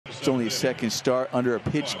It's only a second start under a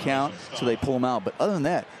pitch count, so they pull him out. But other than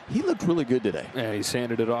that, he looked really good today. Yeah, he's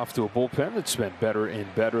handed it off to a bullpen that's been better and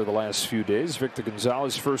better the last few days. Victor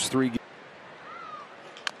González, first 3 games.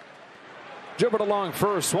 Dribbled along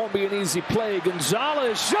first, won't be an easy play.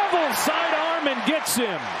 González shovels sidearm and gets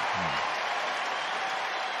him.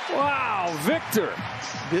 Wow, Victor.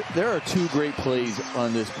 There are 2 great plays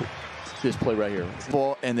on this play right here.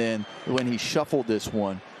 Ball, and then when he shuffled this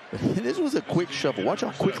one, this was a quick shuffle. Watch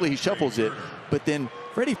how quickly he shuffles it. But then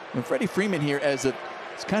Freddie Freeman here it's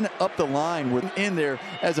kind of up the line. We're in there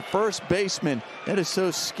as a first baseman. That is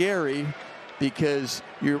so scary because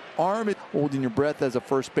your arm is holding your breath as a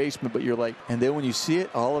first baseman, but you're like, and then when you see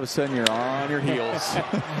it, all of a sudden you're on your heels.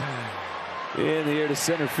 In the air to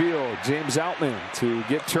center field, James Outman to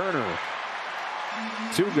get Turner.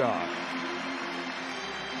 2 gone.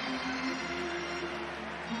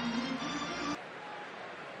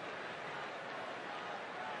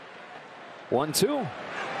 One, two.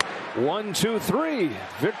 1, 2, 3.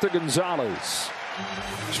 Victor González.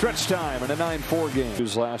 Stretch time in a 9-4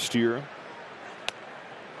 game. Last year.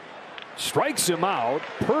 Strikes him out.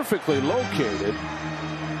 Perfectly located.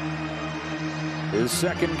 His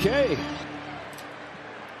second K.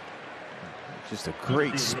 Just a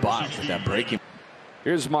great spot with that breaking.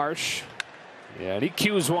 Here's Marsh. Yeah, and he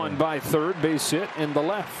cues one by third. Base hit in the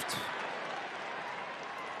left.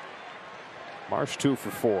 Marsh 2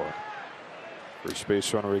 for 4. First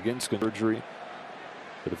base runner against surgery.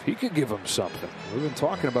 But if he could give him something, we've been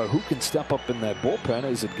talking about who can step up in that bullpen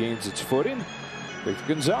as it gains its footing.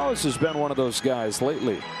 González has been one of those guys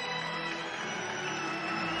lately.